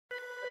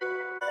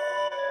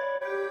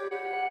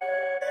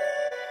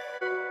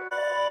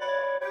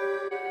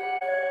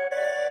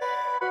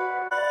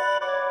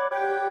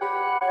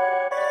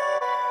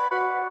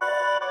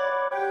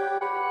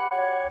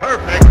What's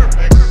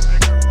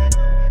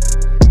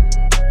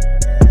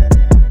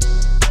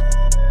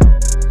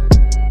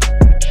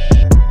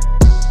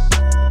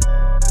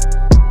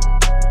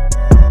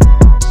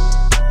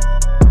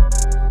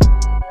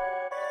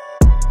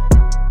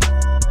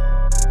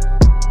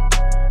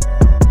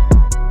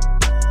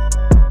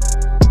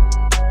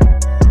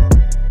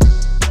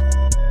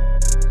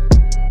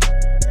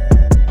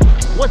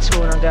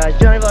going on, guys?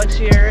 Johnny Vlogs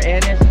here,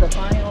 and it's the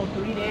final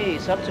 3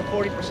 days, up to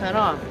 40%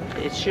 off.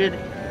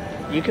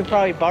 You could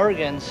probably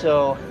bargain,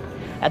 so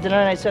at the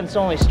 99 cents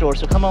only store.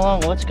 So come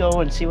along, let's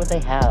go and see what they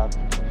have.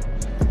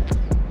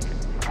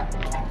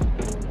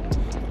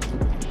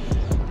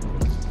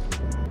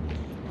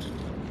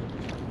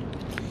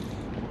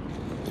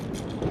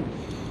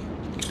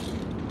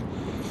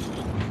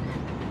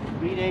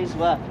 Three days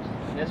left.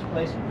 This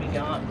place will be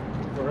gone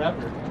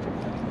forever.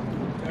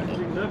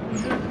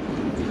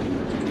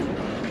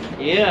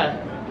 Yeah.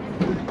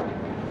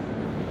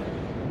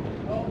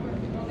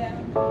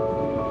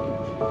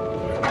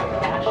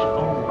 Cash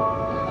only.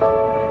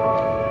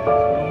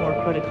 No more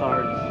credit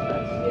cards.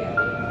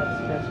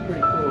 That's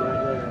pretty cool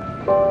right there.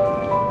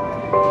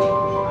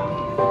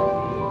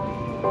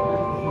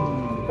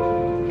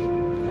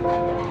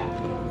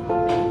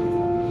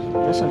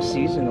 There's some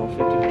seasonal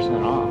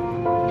 50% off.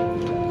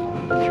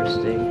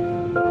 Interesting.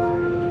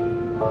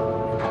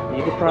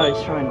 You could probably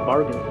try and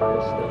bargain for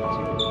this stuff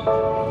too.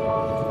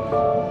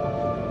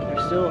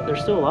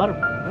 There's still a lot of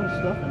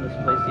stuff in this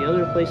place. The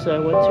other place that I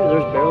went to,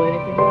 there's barely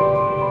anything left.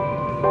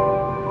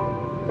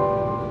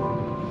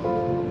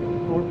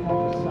 4-pack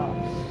of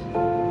socks.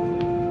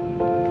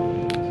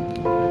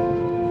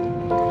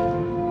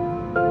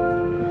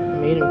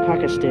 Made in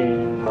Pakistan.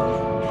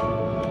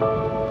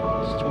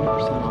 It's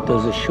 20% off.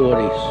 Those are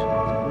shorties.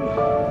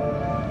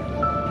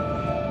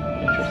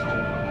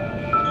 Interesting.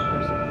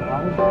 There's a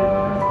garage right there.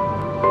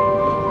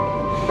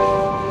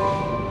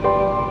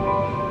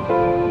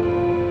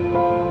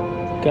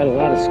 Got a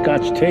lot of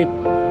Scotch tape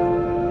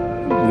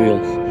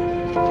reels.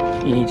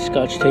 You need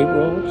Scotch tape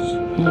rolls?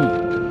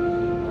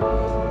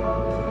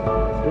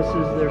 This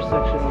is their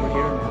section over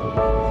here now.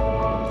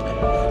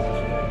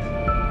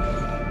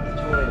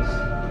 Toys.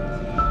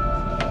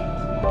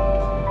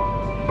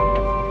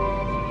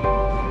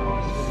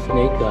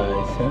 Snake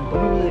eyes, huh? I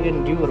wonder what they're going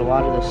to do with a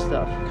lot of this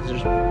stuff, because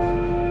there's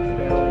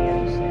barely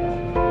any sale.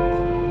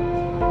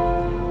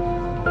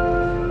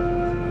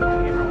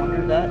 Have you ever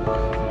wondered that?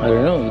 I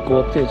don't know. You go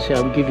up there and say,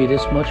 I'll give you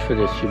this much for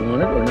this. You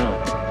want it or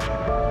not?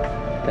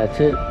 That's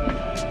it.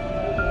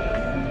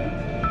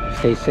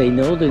 If they say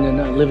no, then they're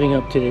not living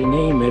up to their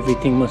name.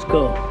 Everything must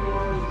go.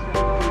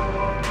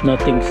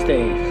 Nothing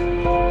stays.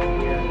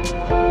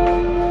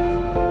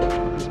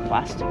 It's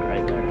plastic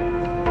right there.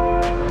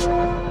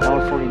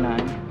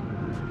 $1.49.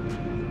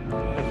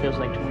 It feels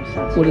like 20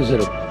 cents. What is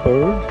it, a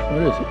bird?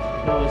 What is it?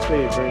 No, it's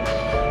baby birds.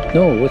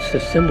 No, what's the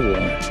symbol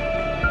on it?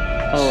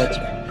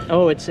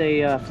 Oh, it's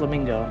a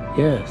flamingo.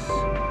 Yes.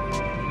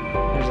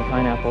 There's a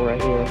pineapple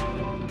right here.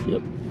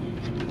 Yep.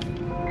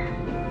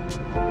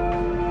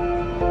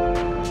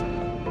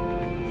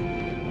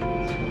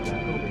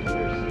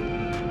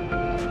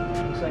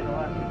 Looks like a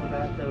lot of people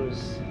got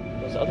those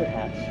other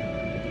hats.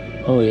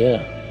 Oh,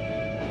 yeah.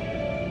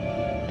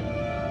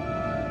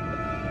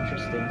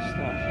 Interesting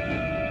stuff.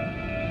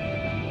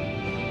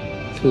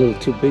 It's a little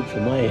too big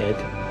for my head.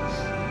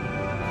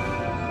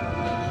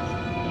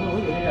 Oh,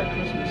 look, they got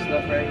Christmas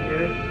stuff right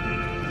here.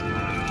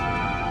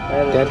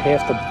 That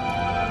half the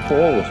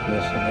ball was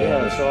missing.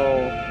 Yeah, it's all...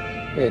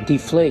 Yeah,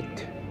 deflaked.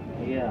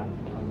 Yeah.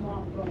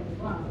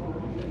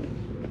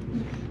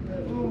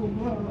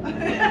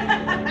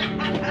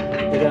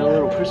 They got a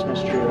little Christmas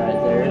tree right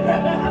there.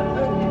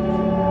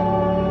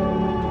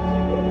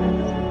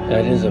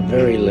 That is a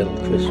very little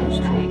Christmas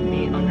tree.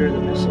 Me under the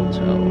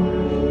mistletoe.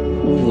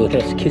 Ooh,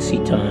 that's kissy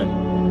time.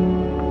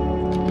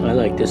 I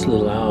like this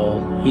little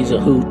owl. He's a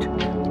hoot.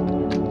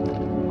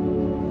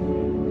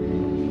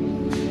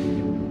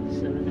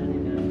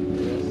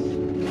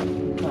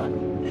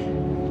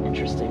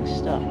 Interesting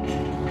stuff.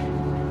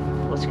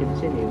 Let's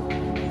continue.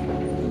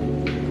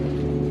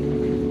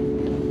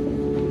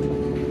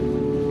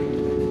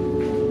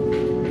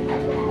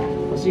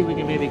 Let's see if we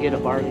can maybe get a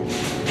bargain.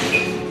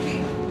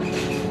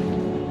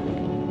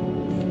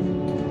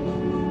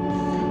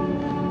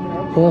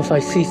 Well, if I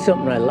see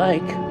something I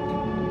like.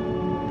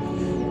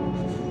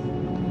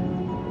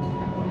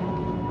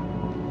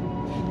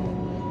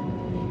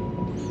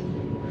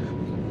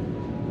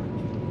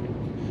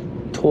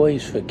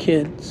 Toys for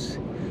kids.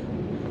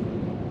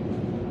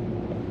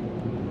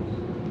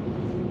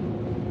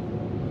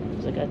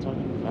 Is that guy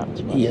talking about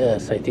to us?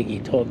 Yes, I think he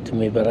talked to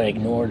me, but I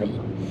ignored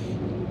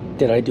him.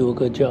 Did I do a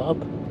good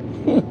job?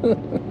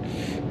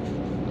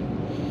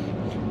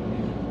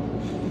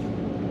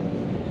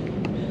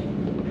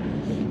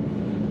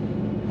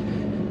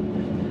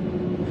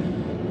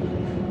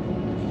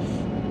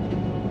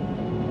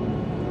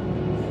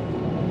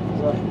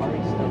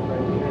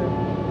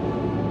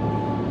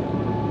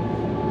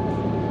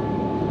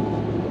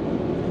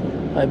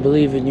 I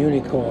believe in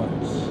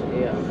unicorns.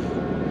 Yeah.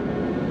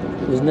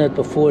 Wasn't that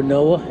before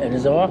Noah and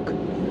his ark?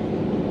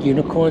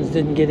 Unicorns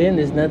didn't get in,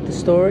 isn't that the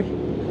story? I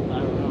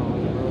don't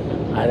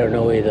know. I don't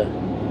know either.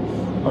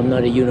 I'm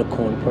not a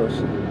unicorn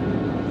person.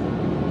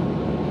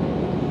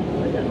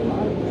 I got a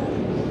lot of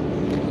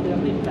bags. Look how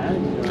many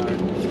bags there are.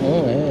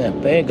 Oh yeah,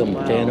 bag them,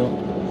 Wow. Dano.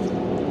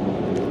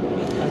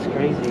 That's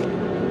crazy.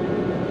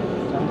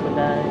 Tons of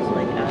bags,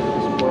 like out of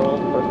this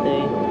world,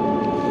 birthday.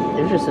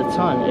 There's just a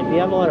ton. If you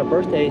have a lot of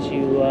birthdays,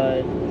 you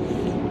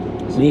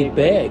Need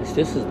bags.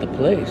 This is the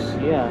place.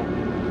 yeah.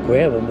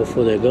 Grab them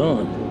before they're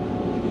gone.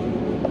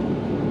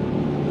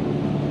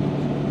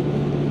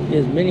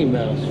 Here's Minnie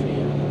Mouse for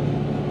you.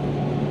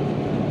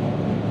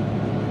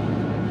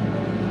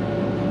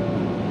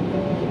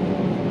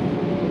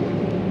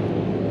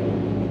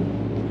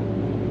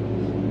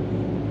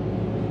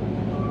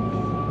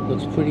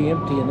 Looks pretty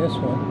empty in this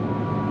one.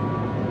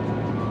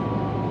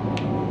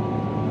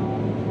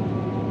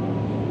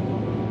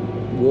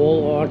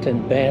 Wall art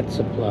and bat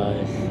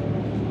supplies.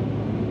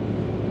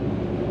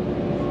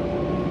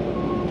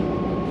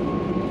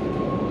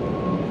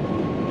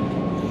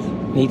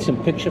 Need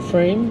some picture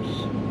frames?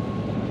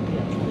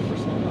 Yeah,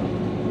 20%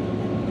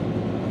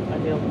 off.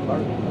 I'd be able to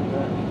bargain with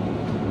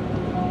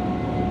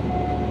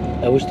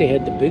that. I wish they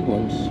had the big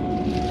ones.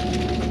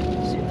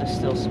 See if this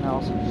still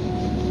smells.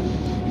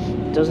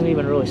 It doesn't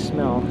even really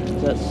smell.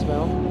 Does that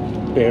smell?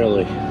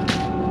 Barely.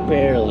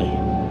 Barely.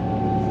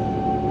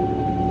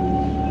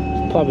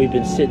 It's probably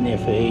been sitting there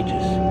for ages.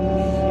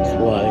 That's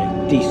why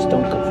it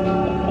de-stunk of hide.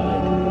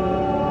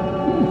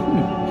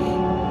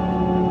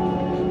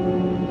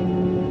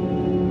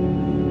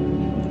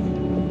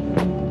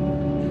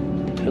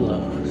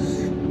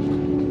 Pillows.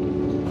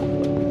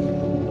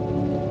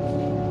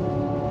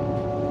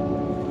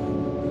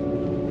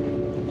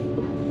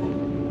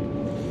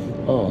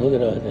 Oh, look at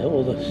that.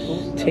 All the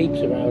tapes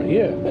are out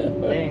here.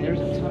 Dang, there's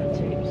a ton of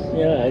tapes.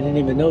 Yeah, I didn't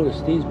even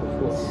notice these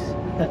before.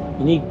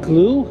 You need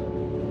glue?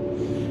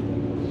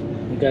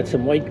 You got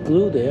some white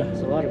glue there.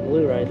 There's a lot of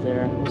glue right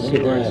there. Let's Look see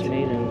at where it's that.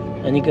 made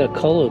in. And you got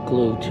color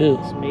glue too.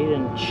 It's made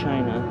in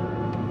China.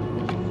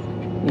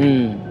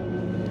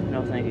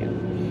 No, thank you.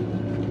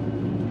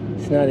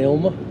 It's not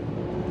Elma?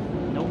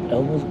 Nope.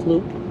 Elma's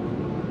glue?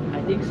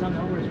 I think some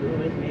Elmer's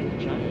glue is made in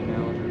China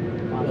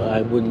now. Well,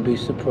 I wouldn't be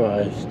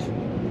surprised.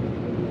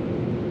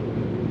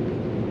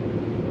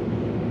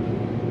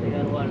 They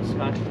got a lot of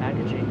Scotch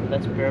packaging, but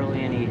that's barely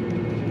any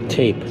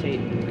Tape.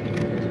 tape to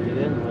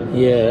begin with.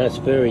 Yeah, that's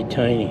very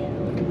tiny.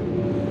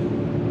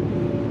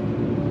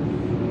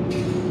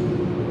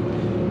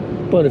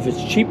 But if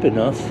it's cheap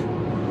enough,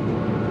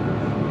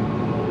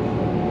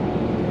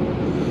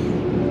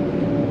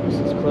 This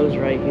is closed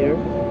right here.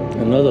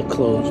 another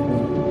closed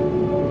one.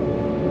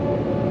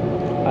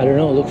 I don't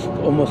know, it looks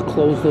almost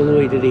closed all the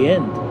way to the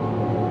end.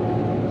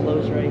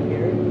 Closed right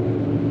here.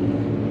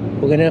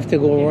 We're gonna have to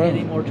go Any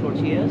around. more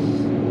tortillas?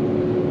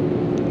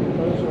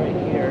 Closed right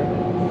here.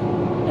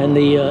 And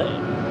the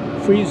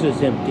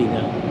freezer's empty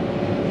now.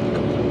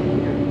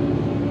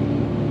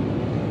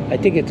 I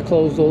think it's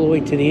closed all the way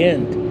to the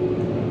end.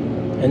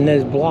 And then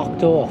it's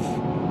blocked off.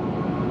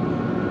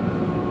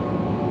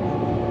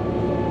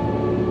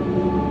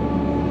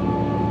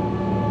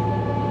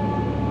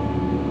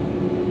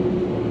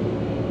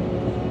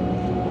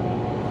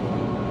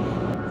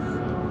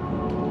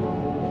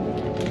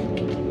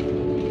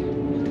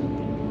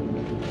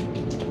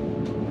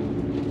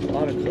 A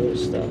lot of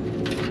closed stuff.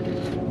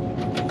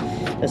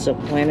 That's a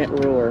Planet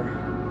Roar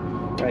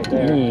right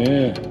there.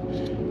 Yeah.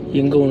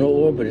 You can go into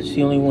orbit, it's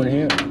the only one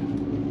here.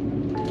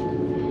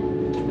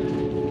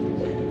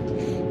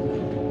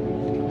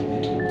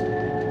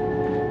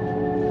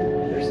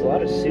 There's a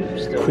lot of soup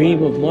still.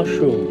 Cream of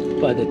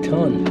mushroom by the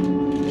ton.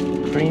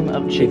 Cream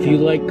of chicken. If you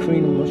like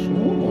cream of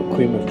mushroom or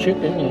cream of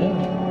chicken,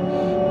 yeah.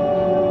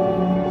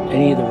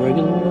 Any of the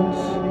regular ones?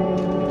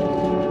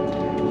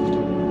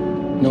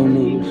 No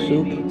noodle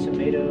soup? Gravy,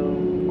 tomato.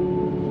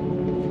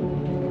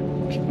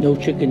 No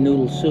chicken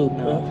noodle soup,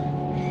 No.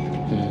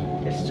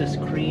 huh? It's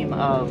just cream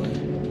of.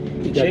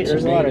 You got There's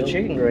a lot of tomato.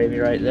 chicken gravy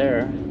right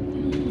there.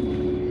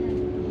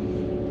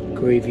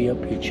 Gravy up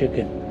your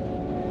chicken.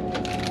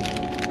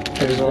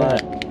 There's a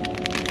lot.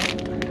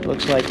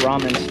 Looks like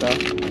ramen stuff.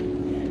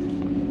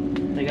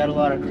 They got a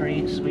lot of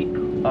cream, sweet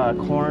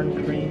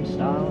corn cream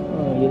style.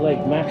 Oh, you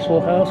like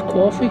Maxwell House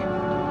coffee? No,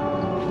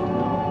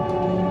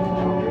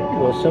 I don't drink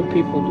Well, some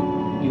people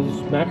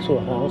use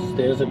Maxwell House.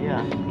 There's a. it.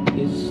 Yeah,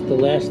 Is the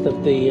last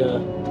of the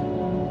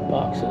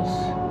boxes.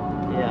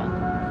 yeah.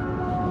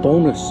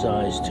 Bonus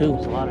size too.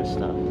 There's a lot of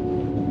stuff.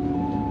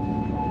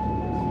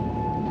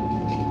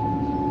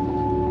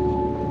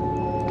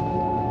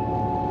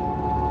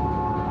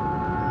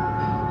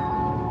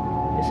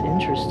 It's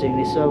interesting.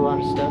 They sell a lot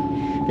of stuff.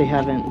 They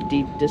haven't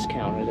deep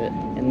discounted it,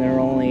 and there are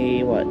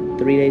only what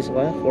 3 days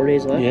left, 4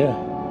 days left. Yeah.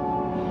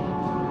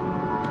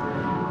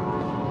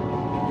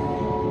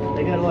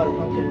 They got a lot of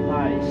pumpkin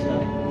pie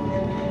stuff.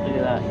 Look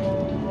at that.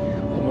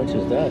 How much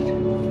is that?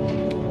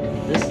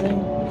 This thing?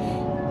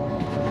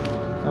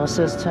 Well, it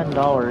says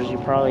 $10. You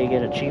probably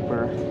get it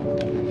cheaper.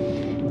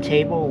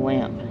 Table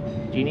lamp.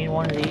 Do you need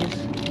one of these?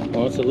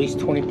 Well, it's at least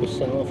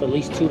 20% off, at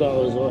least $2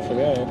 off of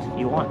that.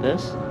 You want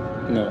this?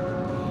 No.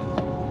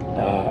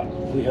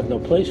 We have no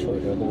place for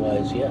it,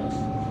 otherwise, yes.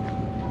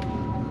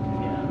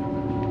 Yeah.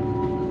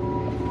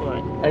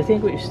 But I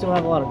think we still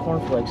have a lot of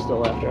cornflakes still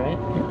left, right?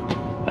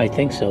 I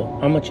think so.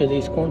 How much are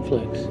these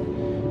cornflakes?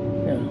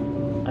 Yeah.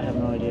 I have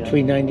no idea.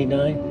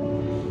 $3.99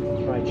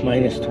 It's probably cheaper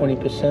minus than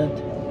 20%. that.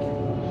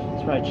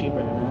 It's probably cheaper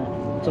than that.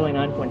 It's only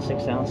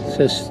 9.6 It ounces.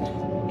 says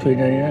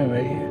 $3.99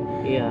 right here.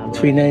 Yeah. But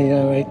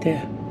 $3.99 right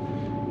there.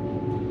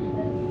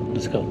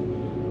 Let's go.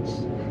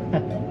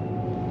 Look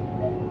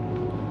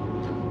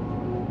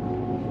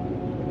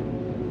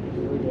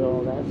at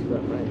all that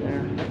stuff right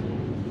there.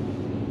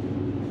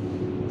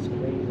 It's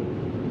crazy.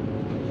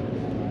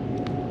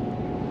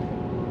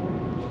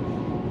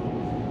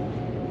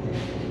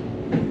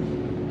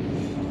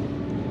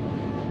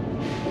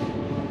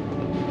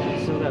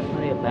 Still got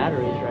plenty of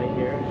batteries right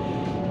here.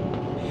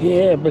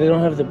 Yeah, but I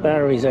don't have the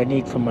batteries I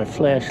need for my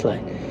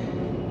flashlight.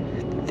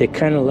 They're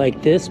kind of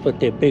like this, but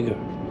they're bigger.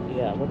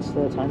 Yeah, what's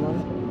the time on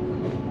it?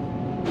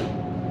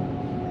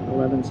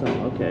 11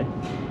 something, okay.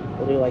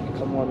 We'll do like a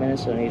couple more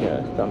minutes, so I need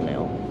a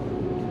thumbnail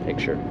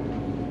picture.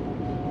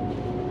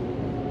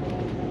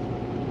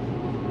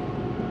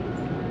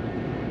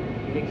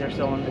 You think they're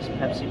selling this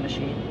Pepsi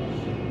machine?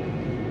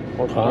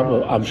 Or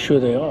Probably, I'm sure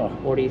they are.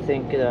 Or do you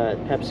think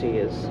Pepsi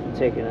is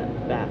taking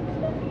it back?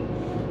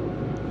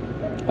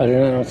 I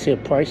don't see a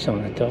price on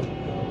it though.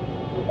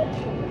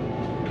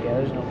 Yeah,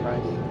 there's no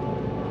price.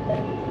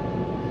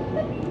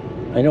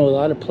 I know a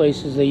lot of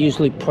places they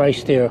usually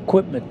price their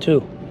equipment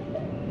too.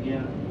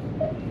 Yeah.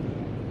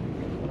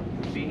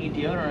 If you need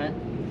deodorant,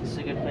 this is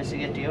a good place to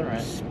get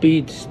deodorant.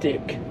 Speed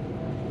stick.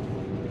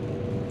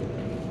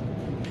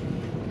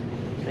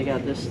 They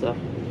got this stuff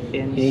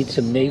in. You need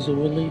some nasal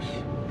relief?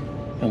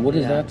 And what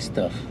is Yeah. that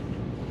stuff?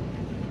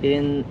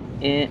 In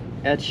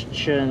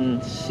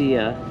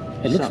Echinacea.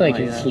 It looks something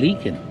like it's that.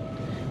 leaking.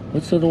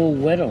 What's it all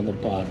wet on the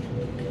bottom?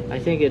 I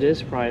think it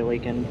is probably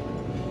leaking.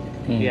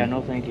 Yeah,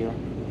 no thank you.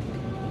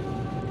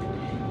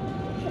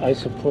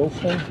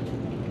 Ibuprofen,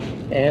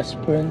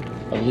 aspirin,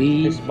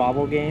 Aleve, This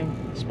bobble game,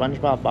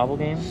 SpongeBob bobble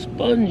game.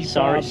 SpongeBob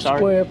Sorry.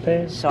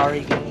 SquarePants.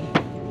 Sorry game.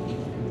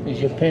 Is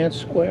your pants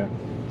square?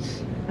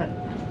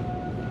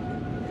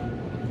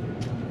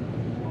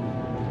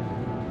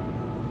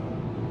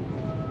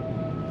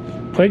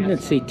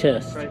 Pregnancy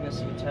test.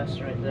 Pregnancy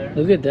test right there.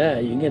 Look at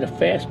that. You can get a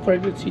fast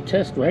pregnancy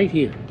test right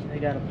here. They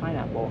got a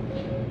pineapple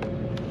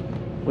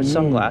with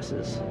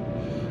sunglasses.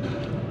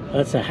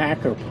 That's a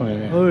hacker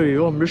planet. Hey,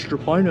 I'm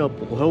Mr.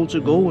 Pineapple. How's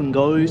it going,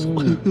 guys?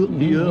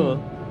 Yeah.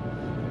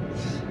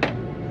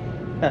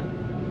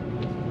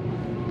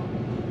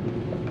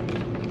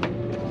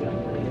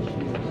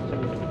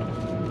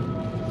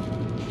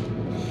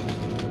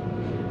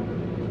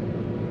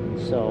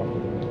 So,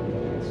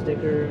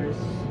 stickers,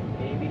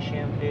 baby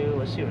shampoo.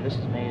 Let's see what this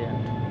is made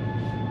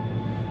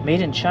in.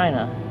 Made in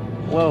China.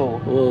 Whoa.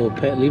 Whoa,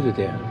 Pat, leave it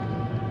there.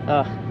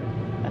 I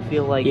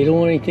feel like You don't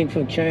want anything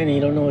from China, you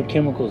don't know what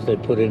chemicals they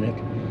put in it.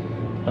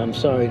 I'm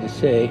sorry to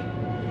say.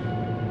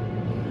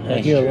 I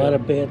That's hear true. a lot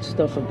of bad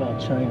stuff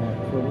about China.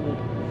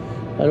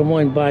 I don't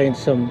mind buying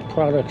some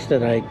products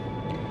that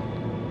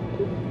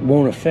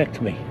won't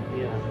affect me.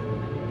 yeah.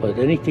 But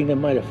anything that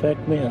might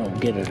affect me, I don't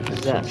get it if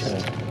it's from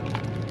Zest. China.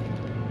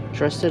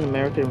 Trusted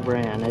American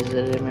brand. Is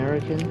it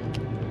American?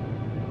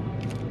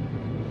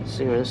 Let's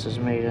see where this is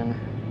made in.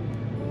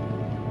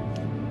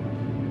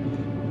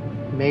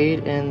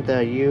 Made in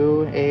the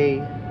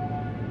UAE.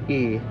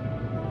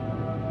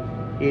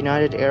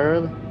 United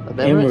Arab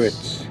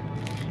Emirates.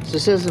 So it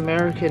says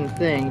American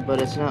thing,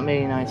 but it's not made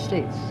in the United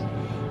States.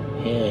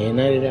 Yeah,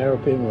 United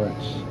Arab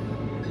Emirates.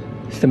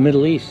 It's the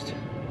Middle East.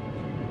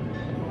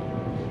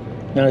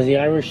 Now, is the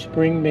Irish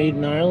Spring made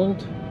in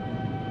Ireland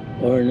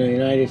or in the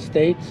United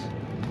States?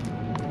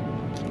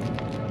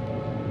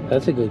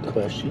 That's a good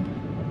question.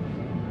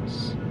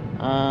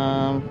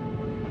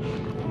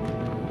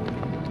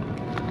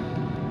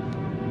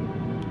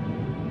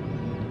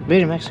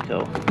 Made in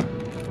Mexico.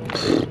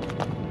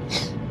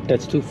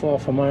 That's too far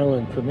from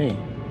Ireland for me.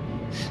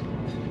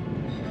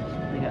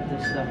 They got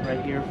this stuff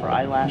right here for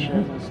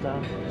eyelashes and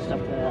stuff. Stuff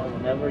that I will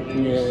never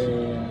use.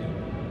 Yeah.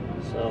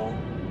 So,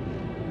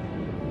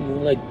 You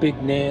like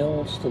big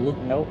nails to look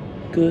nope.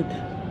 good?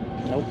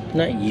 Nope.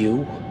 Not you.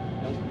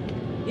 Nope.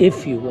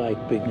 If you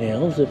like big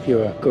nails, if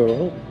you're a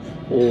girl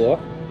or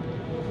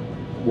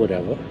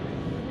whatever.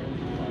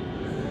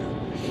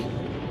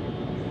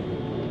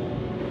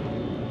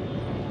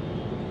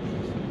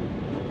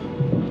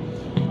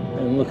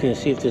 I'm looking to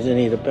see if there's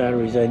any of the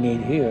batteries I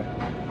need here.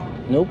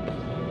 Nope.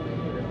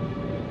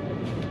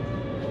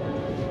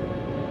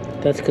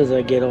 That's because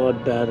I get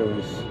odd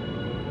batteries.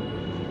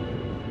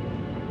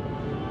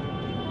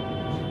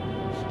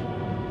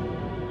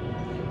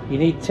 You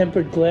need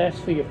tempered glass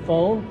for your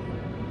phone?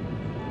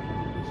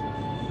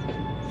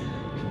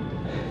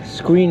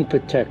 Screen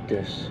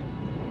protectors.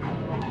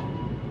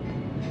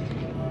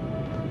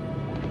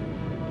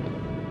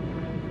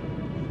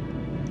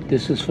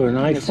 This is for an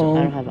I iPhone.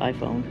 don't have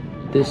iPhone.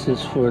 This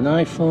is for an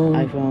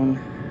iPhone. iPhone.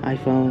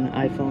 iPhone,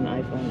 iPhone,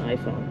 iPhone,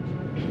 iPhone.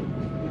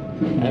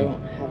 I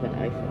don't have an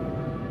iPhone.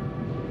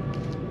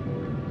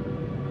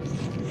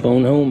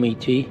 Phone home,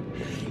 ET.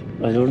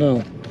 I don't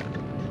know.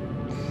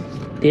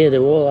 Yeah,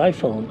 they're all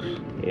iPhones.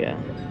 Yeah.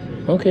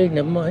 Okay,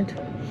 never mind.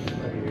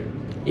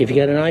 If you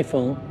got an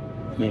iPhone,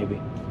 maybe.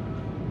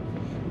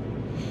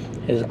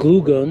 There's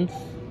glue guns,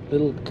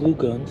 little glue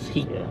guns,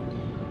 heat. Yeah.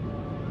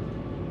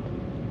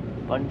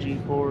 Bungee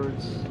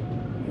cords.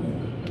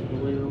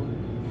 Glue.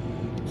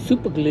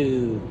 Super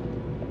glue.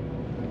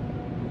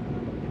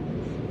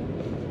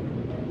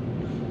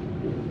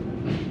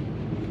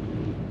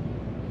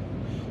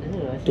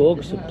 Ew, I think Dog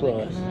isn't that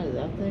supplies. coming out of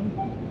that thing?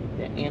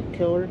 The ant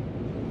killer?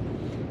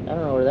 I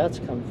don't know where that's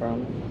come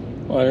from.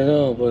 I don't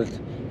know, but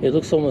it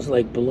looks almost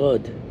like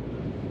blood.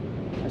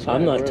 That's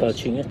I'm kinda not gross.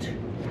 touching it.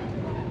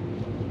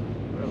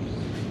 Gross.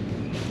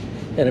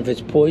 And if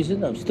it's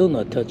poison, I'm still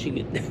not touching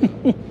it.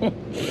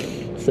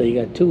 So you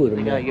got two of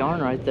them. They got yarn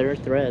right there,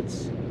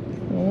 threads.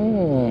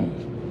 Oh.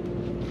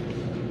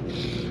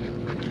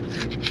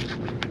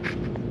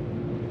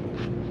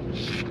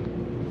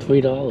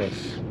 $3.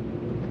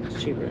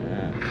 It's cheaper than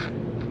that.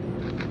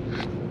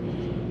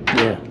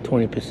 Yeah,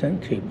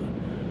 20% cheaper.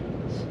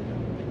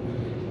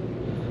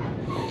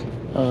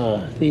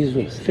 These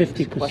were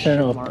 50%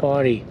 off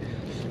party.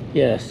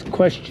 Yes,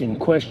 question.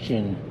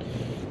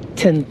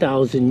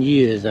 10,000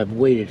 years I've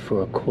waited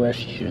for a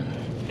question.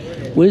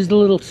 Where's the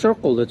little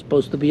circle that's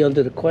supposed to be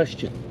under the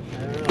question?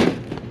 I don't know.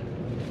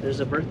 There's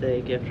a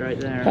birthday gift right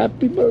there.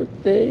 Happy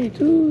birthday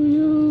to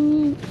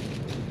you.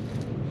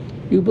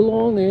 You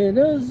belong in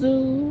a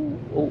zoo.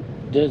 Oh,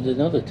 there's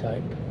another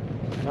type.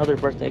 Another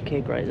birthday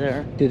cake right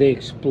there. Do they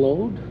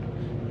explode?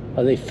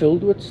 Are they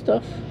filled with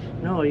stuff?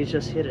 No, you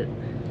just hit it.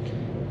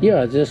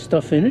 Yeah, is there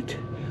stuff in it?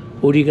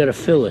 Or do you gotta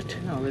fill it?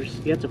 No,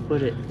 you have to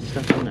put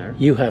stuff in there.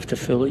 You have to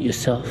fill it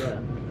yourself. Yeah.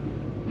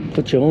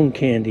 Put your own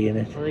candy in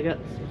it. Well, they got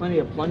plenty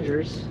of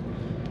plungers.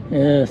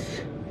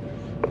 Yes.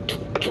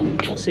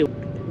 We'll see.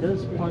 It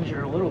does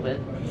plunger a little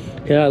bit.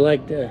 Yeah, I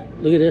like that.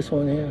 Look at this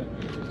one here.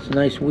 It's a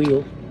nice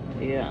wheel.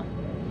 Yeah.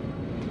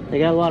 They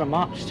got a lot of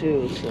mops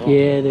too, so.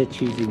 Yeah, they're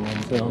cheesy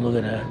ones. Oh, look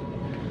at that.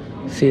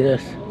 See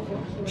this?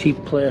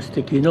 Cheap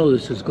plastic. You know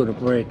this is going to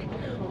break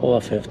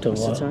off after a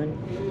What's while. the time?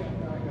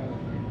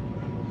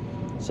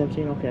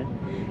 17, okay.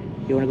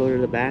 You want to go to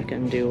the back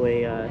and do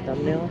a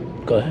thumbnail?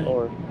 Go ahead.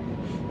 Or,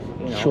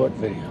 Short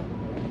video.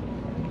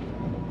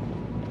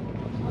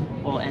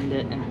 We'll end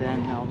it and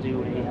then I'll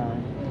do a,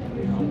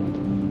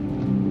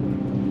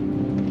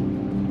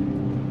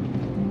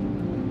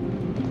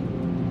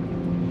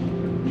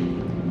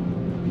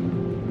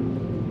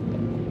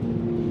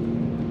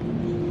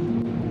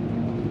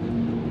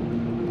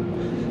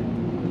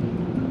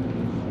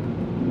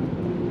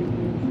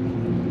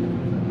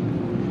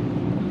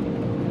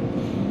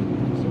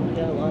 So we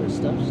got a lot of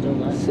stuff still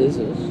left.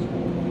 Scissors.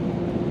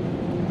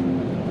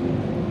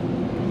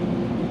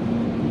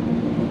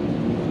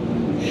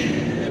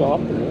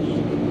 Sharpeners.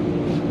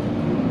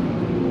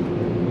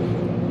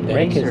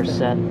 Eraser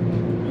set.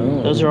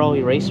 Oh. Those are all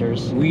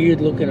erasers.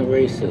 Weird looking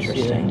erasers.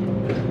 Interesting.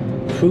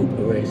 Yeah. Fruit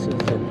erasers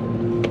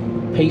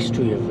and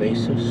pastry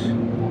erasers.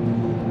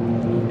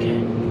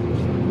 Okay.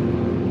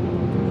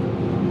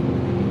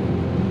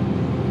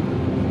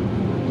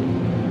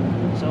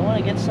 So I want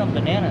to get some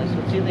bananas.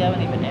 Let's see if they have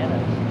any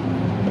bananas.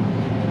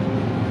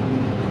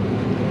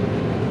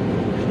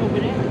 There's no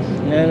bananas.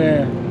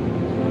 Nana.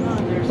 No,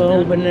 there's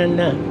Oh, none.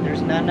 banana.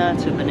 There's none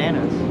to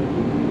bananas.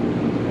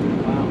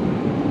 Wow.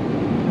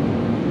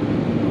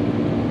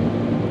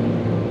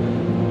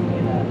 Look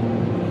at that.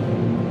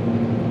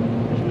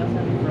 There's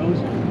nothing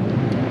frozen.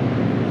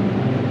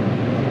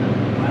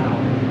 Wow.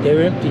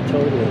 They're empty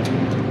totally.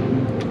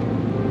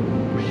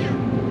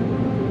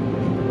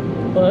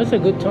 Well, that's a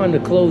good time to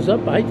close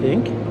up, I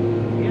think.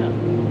 Yeah.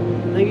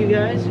 Thank you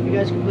guys. If you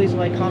guys could please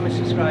like, comment,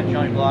 subscribe to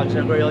Johnny Vlogs.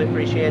 I'd really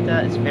appreciate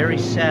that. It's very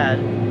sad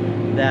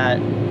that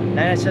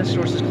 99 Cent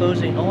Stores is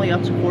closing only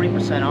up to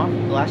 40% off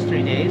the last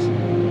 3 days.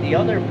 The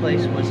other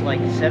place was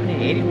like 70 to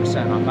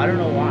 80% off. I don't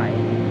know why.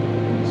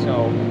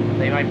 So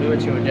they might move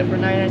it to a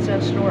different 99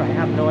 Cent store. I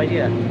have no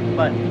idea.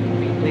 But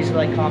please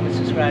like, comment,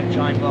 subscribe to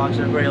Johnny Vlogs.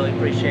 I'd really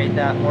appreciate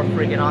that. More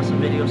freaking awesome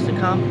videos to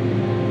come.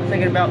 I'm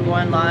thinking about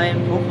going live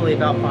hopefully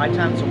about 5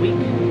 times a week.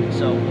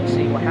 So we'll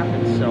see what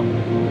happens. So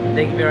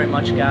thank you very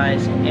much,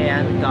 guys,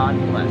 and God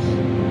bless.